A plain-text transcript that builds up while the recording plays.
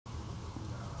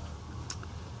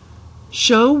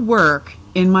Show work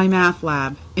in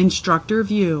MyMathLab, Instructor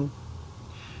View.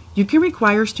 You can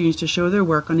require students to show their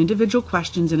work on individual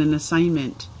questions in an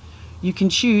assignment. You can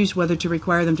choose whether to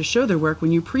require them to show their work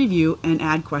when you preview and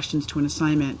add questions to an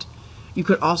assignment. You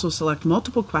could also select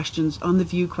multiple questions on the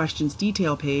View Questions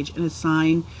detail page and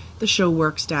assign the Show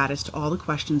Work status to all the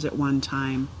questions at one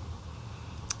time.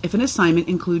 If an assignment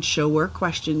includes show work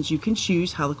questions, you can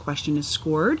choose how the question is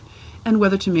scored and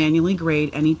whether to manually grade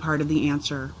any part of the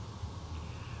answer.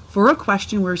 For a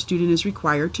question where a student is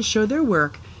required to show their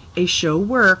work, a Show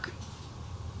Work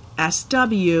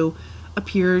SW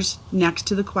appears next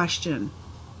to the question.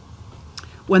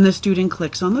 When the student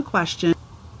clicks on the question,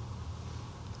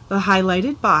 the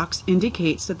highlighted box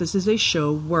indicates that this is a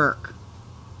Show Work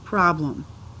problem.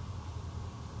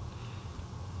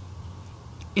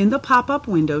 In the pop-up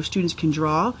window, students can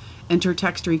draw, enter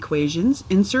text or equations,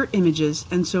 insert images,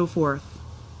 and so forth.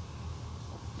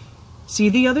 See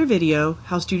the other video,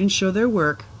 How Students Show Their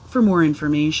Work, for more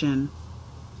information.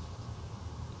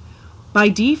 By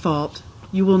default,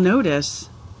 you will notice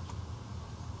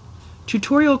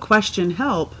Tutorial Question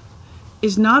Help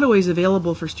is not always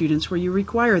available for students where you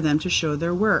require them to show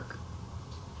their work.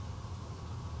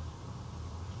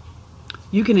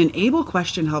 You can enable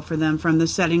question help for them from the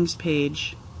Settings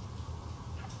page.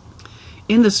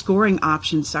 In the Scoring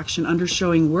Options section under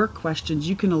Showing Work Questions,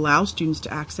 you can allow students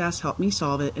to access Help Me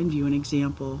Solve It and view an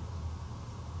example.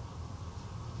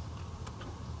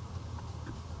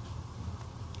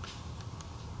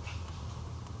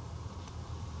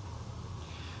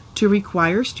 To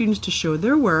require students to show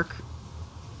their work,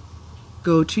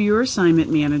 go to your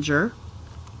Assignment Manager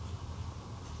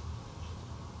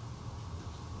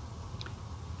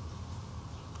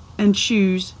and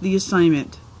choose the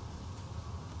assignment.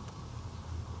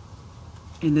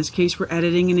 In this case, we're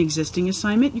editing an existing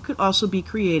assignment. You could also be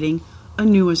creating a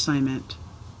new assignment.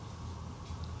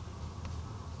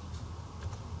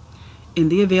 In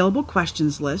the available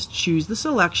questions list, choose the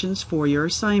selections for your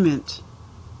assignment.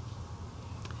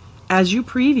 As you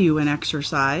preview an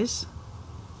exercise,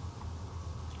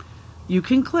 you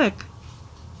can click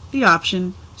the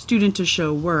option Student to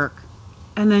Show Work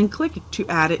and then click to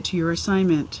add it to your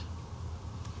assignment.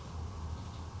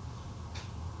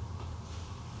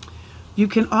 You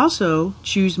can also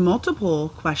choose multiple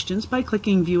questions by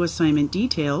clicking View Assignment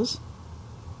Details,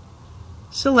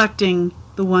 selecting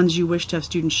the ones you wish to have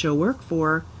students show work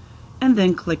for, and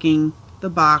then clicking the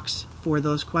box for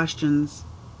those questions.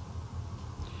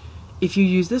 If you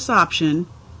use this option,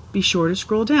 be sure to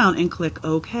scroll down and click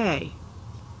OK.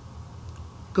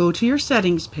 Go to your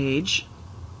Settings page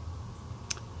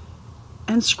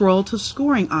and scroll to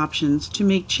Scoring Options to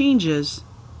make changes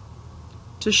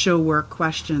to Show Work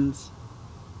questions.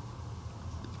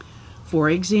 For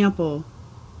example,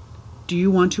 do you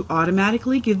want to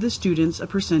automatically give the students a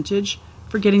percentage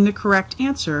for getting the correct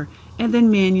answer and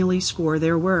then manually score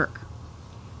their work?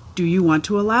 Do you want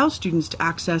to allow students to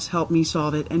access Help Me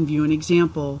Solve It and view an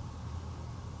example?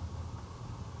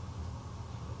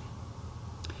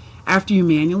 After you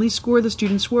manually score the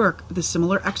student's work, the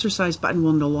similar exercise button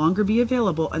will no longer be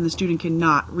available and the student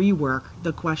cannot rework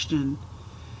the question.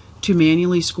 To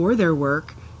manually score their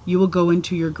work, you will go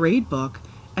into your gradebook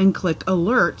and click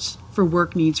Alerts for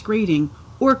Work Needs Grading,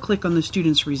 or click on the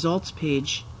student's results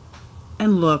page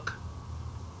and look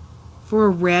for a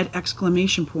red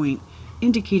exclamation point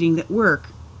indicating that work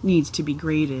needs to be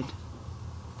graded.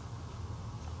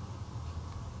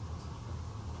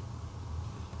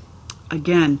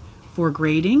 Again, for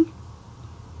grading,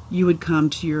 you would come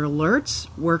to your Alerts,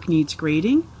 Work Needs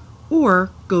Grading,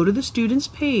 or go to the student's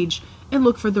page and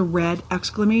look for the red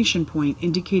exclamation point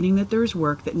indicating that there is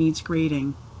work that needs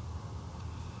grading.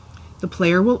 The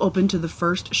player will open to the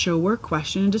first Show Work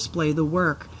question and display the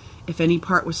work. If any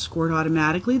part was scored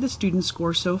automatically, the student's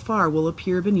score so far will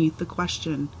appear beneath the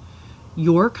question.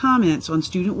 Your comments on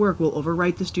student work will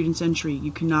overwrite the student's entry.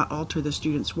 You cannot alter the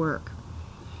student's work.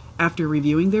 After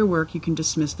reviewing their work, you can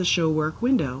dismiss the Show Work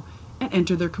window and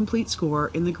enter their complete score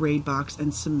in the grade box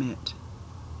and submit.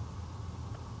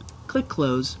 Click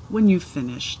Close when you've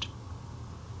finished.